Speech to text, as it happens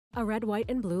A red, white,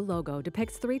 and blue logo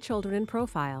depicts 3 children in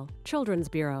profile. Children's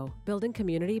Bureau, Building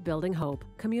Community, Building Hope,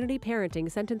 Community Parenting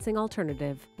Sentencing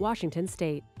Alternative, Washington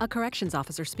State. A corrections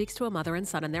officer speaks to a mother and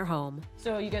son in their home.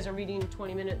 So you guys are reading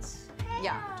 20 minutes?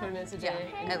 Yeah. 20 minutes a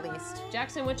day? Yeah, at least.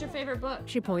 Jackson, what's your favorite book?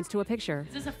 She points to a picture.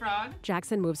 Is this a frog?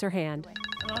 Jackson moves her hand.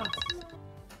 Oh.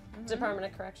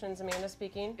 Department of Corrections, Amanda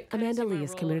speaking. Amanda Lee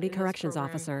is Community Corrections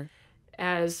Officer.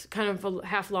 As kind of a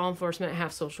half law enforcement,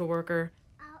 half social worker.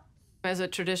 As a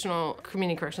traditional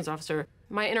community corrections officer,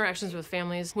 my interactions with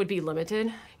families would be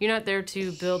limited. You're not there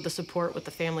to build the support with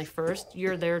the family first.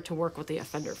 You're there to work with the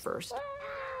offender first.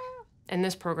 In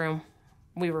this program,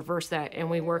 we reverse that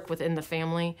and we work within the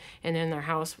family and in their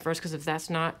house first, because if that's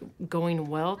not going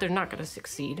well, they're not going to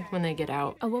succeed when they get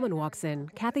out. A woman walks in.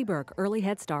 Kathy Burke, Early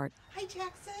Head Start. Hi,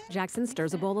 Jackson. Jackson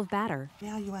stirs a bowl of batter.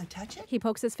 Now you want to touch it? He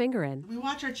pokes his finger in. We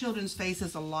watch our children's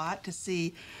faces a lot to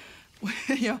see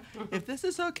if this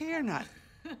is okay or not.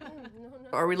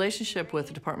 Our relationship with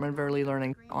the Department of Early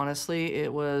Learning, honestly,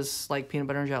 it was like peanut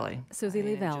butter and jelly. Susie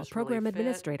Levell, Program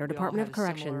Administrator, Department of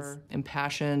Corrections.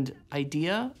 Impassioned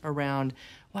idea around,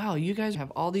 wow, you guys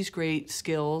have all these great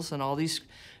skills and all these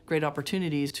great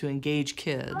opportunities to engage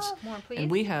kids. Oh, more, please. And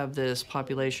we have this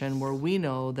population where we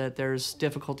know that there's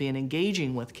difficulty in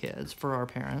engaging with kids for our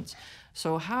parents.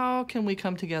 So how can we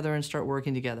come together and start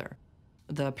working together?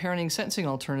 The parenting sentencing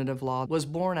alternative law was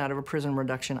born out of a prison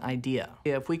reduction idea.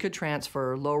 If we could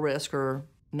transfer low-risk or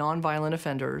nonviolent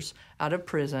offenders out of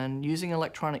prison using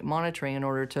electronic monitoring in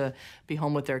order to be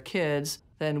home with their kids,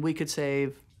 then we could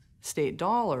save state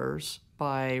dollars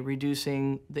by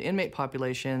reducing the inmate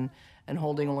population and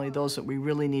holding only those that we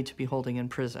really need to be holding in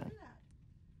prison.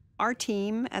 Our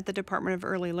team at the Department of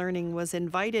Early Learning was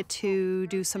invited to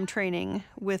do some training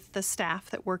with the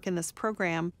staff that work in this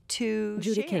program to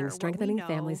Judy share King, what Strengthening we know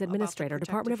Families about the Administrator,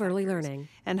 Department of protective Early factors Learning.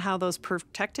 and how those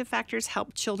protective factors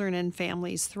help children and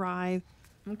families thrive.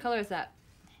 What color is that?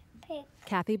 Pink.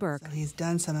 Kathy Burke. So he's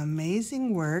done some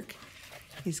amazing work.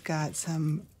 He's got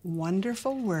some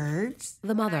wonderful words.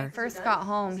 The mother. First got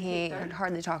home, he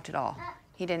hardly talked at all.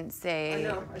 He didn't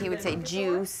say, he would say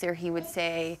juice, or he would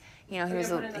say, he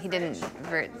didn't,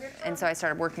 and so I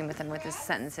started working with him with his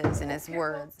sentences and his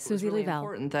words. Susie It's really Levell.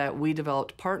 important that we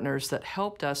developed partners that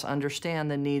helped us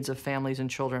understand the needs of families and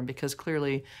children, because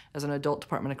clearly, as an adult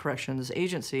Department of Corrections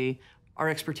agency, our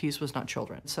expertise was not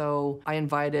children. So I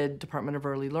invited Department of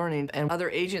Early Learning and other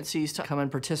agencies to come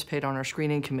and participate on our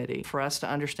screening committee for us to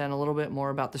understand a little bit more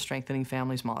about the Strengthening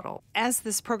Families model. As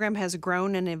this program has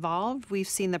grown and evolved, we've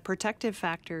seen the protective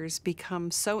factors become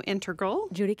so integral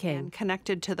Judy King. and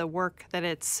connected to the work that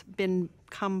it's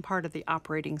become part of the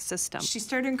operating system. She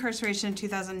started incarceration in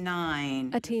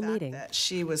 2009. A team meeting. That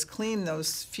she was clean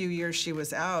those few years she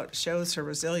was out shows her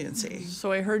resiliency.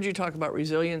 So I heard you talk about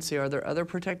resiliency. Are there other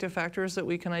protective factors that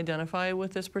we can identify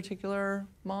with this particular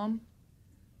mom?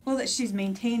 Well, that she's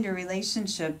maintained a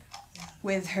relationship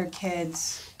with her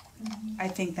kids. I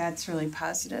think that's really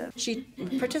positive. She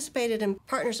participated in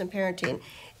Partners in Parenting.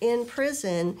 In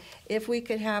prison, if we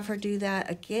could have her do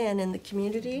that again in the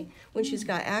community, when she's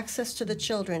got access to the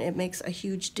children, it makes a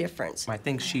huge difference. I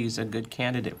think she's a good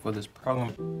candidate for this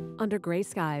program. Under gray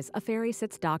skies, a ferry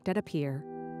sits docked at a pier.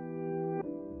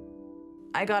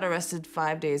 I got arrested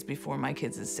 5 days before my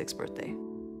kids' 6th birthday.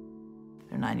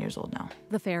 They're 9 years old now.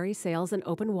 The ferry sails in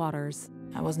open waters.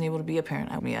 I wasn't able to be a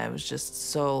parent. I was just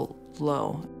so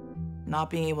low. Not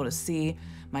being able to see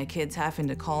my kids, having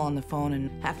to call on the phone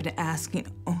and having to ask,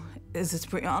 is this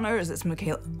Brianna or is this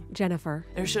Michaela? Jennifer.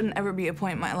 There shouldn't ever be a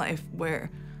point in my life where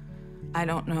I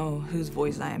don't know whose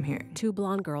voice I am hearing. 2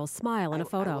 blonde girls smile in a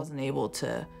photo. I wasn't able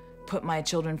to put my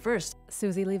children first.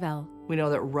 Susie Levell. We know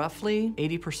that roughly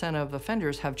 80% of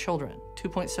offenders have children.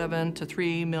 2.7 to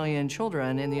 3 million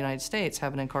children in the United States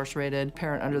have an incarcerated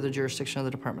parent under the jurisdiction of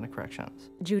the Department of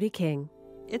Corrections. Judy King.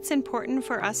 It's important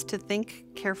for us to think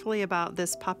carefully about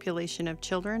this population of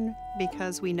children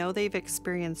because we know they've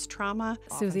experienced trauma.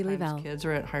 Susie Levell. Kids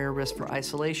are at higher risk for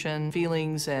isolation,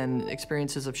 feelings and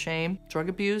experiences of shame, drug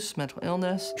abuse, mental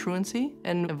illness, truancy,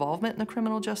 and involvement in the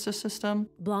criminal justice system.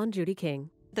 Blonde Judy King.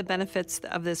 The benefits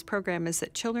of this program is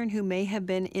that children who may have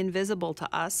been invisible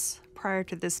to us prior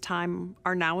to this time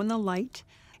are now in the light.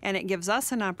 And it gives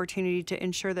us an opportunity to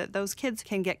ensure that those kids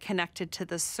can get connected to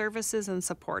the services and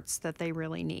supports that they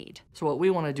really need. So what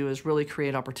we want to do is really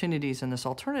create opportunities in this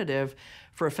alternative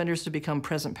for offenders to become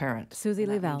present parents. Susie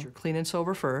Levell. You're clean and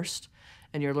sober first,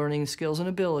 and you're learning skills and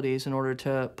abilities in order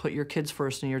to put your kids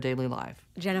first in your daily life.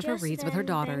 Jennifer reads with her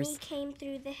daughters. Benny came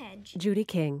through the hedge. Judy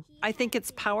King. I think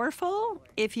it's powerful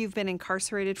if you've been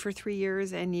incarcerated for 3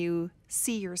 years and you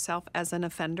see yourself as an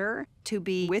offender to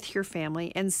be with your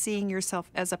family and seeing yourself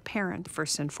as a parent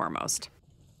first and foremost.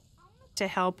 To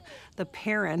help the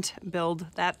parent build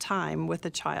that time with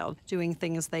the child, doing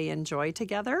things they enjoy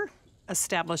together,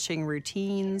 establishing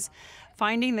routines,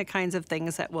 finding the kinds of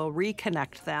things that will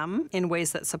reconnect them in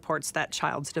ways that supports that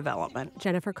child's development.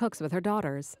 Jennifer cooks with her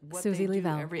daughters. Susie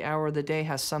Levell. Every hour of the day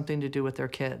has something to do with their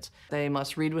kids. They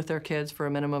must read with their kids for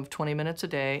a minimum of 20 minutes a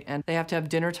day, and they have to have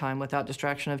dinner time without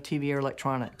distraction of TV or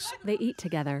electronics. They eat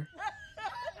together.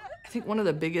 I think one of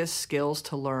the biggest skills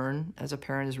to learn as a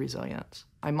parent is resilience.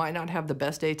 I might not have the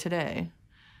best day today,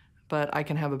 but I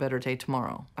can have a better day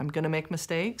tomorrow. I'm going to make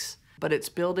mistakes, but it's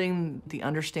building the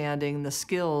understanding, the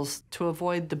skills to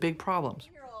avoid the big problems.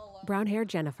 Brown-haired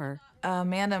Jennifer.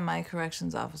 Amanda, my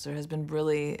corrections officer, has been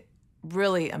really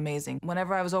amazing.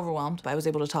 Whenever I was overwhelmed, I was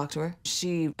able to talk to her.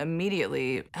 She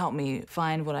immediately helped me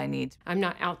find what I need. I'm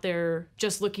not out there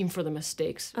just looking for the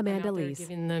mistakes. Amanda I'm out there Lees.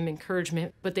 giving them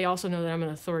encouragement, but they also know that I'm an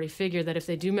authority figure, that if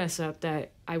they do mess up,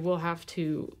 that I will have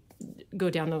to go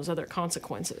down those other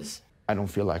consequences. I don't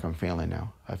feel like I'm failing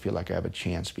now. I feel like I have a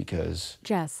chance because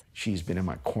Jess. She's been in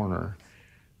my corner,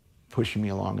 pushing me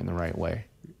along in the right way,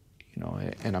 you know,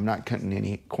 and I'm not cutting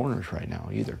any corners right now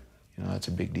either. You know, that's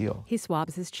a big deal. He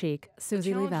swabs his cheek.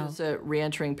 Susie Levell. Challenges that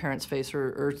re-entering parents face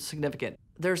are significant.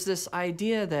 There's this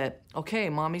idea that, okay,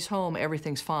 mommy's home,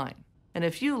 everything's fine. And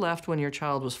if you left when your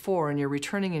child was 4 and you're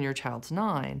returning in your child's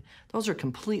 9, those are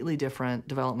completely different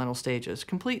developmental stages,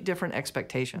 complete different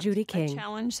expectations. Judy King. A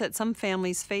challenge that some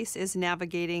families face is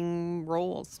navigating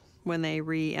roles when they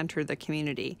re-enter the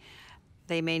community.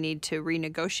 They may need to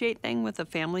renegotiate things with a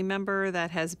family member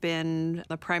that has been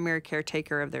the primary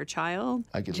caretaker of their child.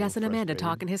 Jess and Amanda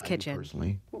talk in his kitchen.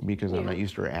 Personally, because I'm not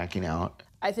used to her acting out.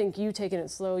 I think you taking it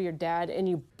slow, your dad and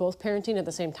you both parenting at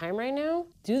the same time right now,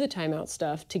 do the timeout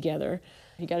stuff together.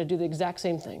 You got to do the exact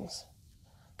same things.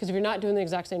 Because if you're not doing the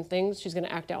exact same things, she's going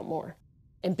to act out more.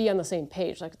 And be on the same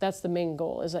page. Like, that's the main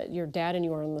goal, is that your dad and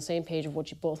you are on the same page of what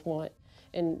you both want.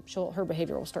 And her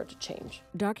behavior will start to change.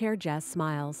 Dark-haired Jess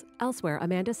smiles. Elsewhere,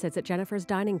 Amanda sits at Jennifer's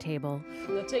dining table.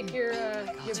 Now take your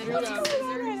brood out.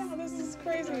 This is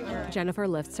crazy. Jennifer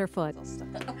lifts her foot.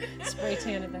 Spray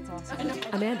tan it, that's awesome.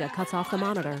 Amanda cuts off the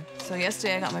monitor. So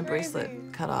yesterday I got my bracelet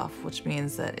cut off, which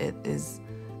means that it is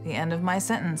the end of my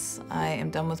sentence. I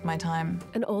am done with my time.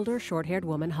 An older, short-haired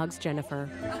woman hugs Jennifer.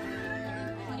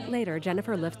 Later,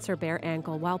 Jennifer lifts her bare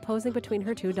ankle while posing between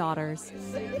her 2 daughters.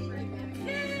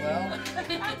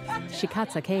 She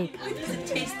cuts a cake. Does it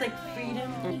taste like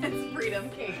freedom? It's freedom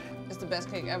cake. It's the best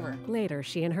cake ever. Later,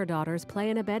 she and her daughters play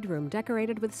in a bedroom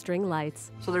decorated with string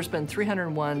lights. So there's been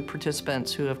 301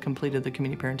 participants who have completed the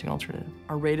community parenting alternative.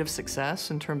 Our rate of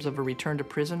success in terms of a return to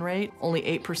prison rate, only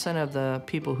 8% of the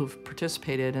people who've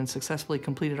participated and successfully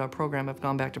completed our program have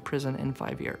gone back to prison in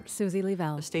 5 years. Susie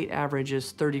Levell. The state average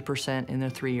is 30% in a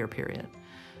 3-year period.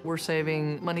 We're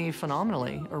saving money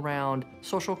phenomenally around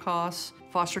social costs,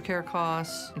 foster care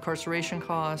costs, incarceration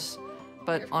costs,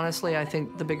 but honestly, I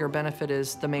think the bigger benefit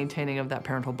is the maintaining of that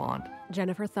parental bond.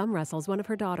 Jennifer thumb wrestles one of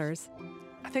her daughters.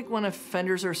 I think when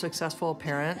offenders are successful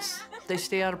parents, they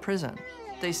stay out of prison.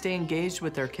 They stay engaged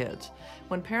with their kids.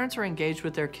 When parents are engaged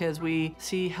with their kids, we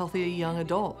see healthy young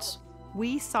adults.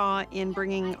 We saw in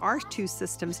bringing our 2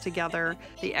 systems together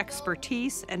the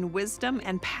expertise and wisdom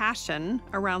and passion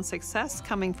around success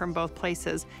coming from both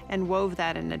places and wove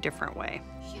that in a different way.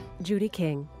 Judy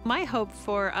King. My hope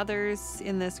for others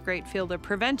in this great field of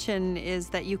prevention is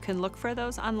that you can look for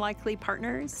those unlikely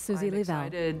partners. Susie I'm Levell.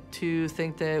 excited to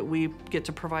think that we get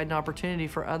to provide an opportunity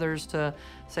for others to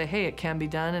say, hey, it can be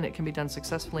done and it can be done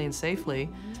successfully and safely,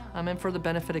 and for the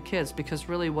benefit of kids, because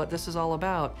really what this is all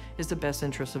about is the best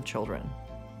interests of children.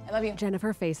 I love you.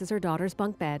 Jennifer faces her daughter's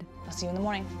bunk bed. I'll see you in the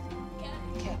morning.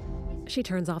 Okay. She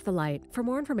turns off the light. For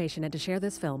more information and to share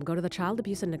this film, go to the Child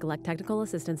Abuse and Neglect Technical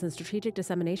Assistance and Strategic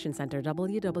Dissemination Center,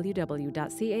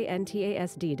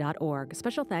 www.cantasd.org.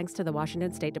 Special thanks to the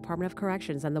Washington State Department of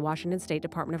Corrections and the Washington State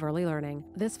Department of Early Learning.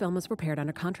 This film was prepared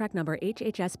under contract number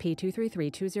HHSP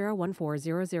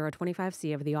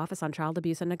 233-2014-0025C of the Office on Child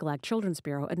Abuse and Neglect, Children's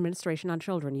Bureau, Administration on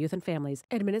Children, Youth and Families,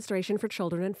 Administration for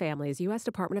Children and Families, U.S.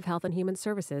 Department of Health and Human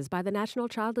Services, by the National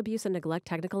Child Abuse and Neglect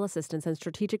Technical Assistance and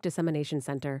Strategic Dissemination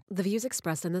Center. The views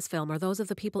expressed in this film are those of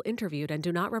the people interviewed and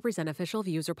do not represent official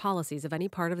views or policies of any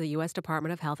part of the U.S.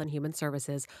 Department of Health and Human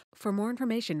Services. For more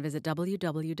information, visit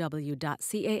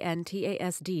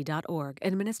www.cantasd.org,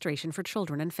 Administration for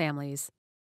Children and Families.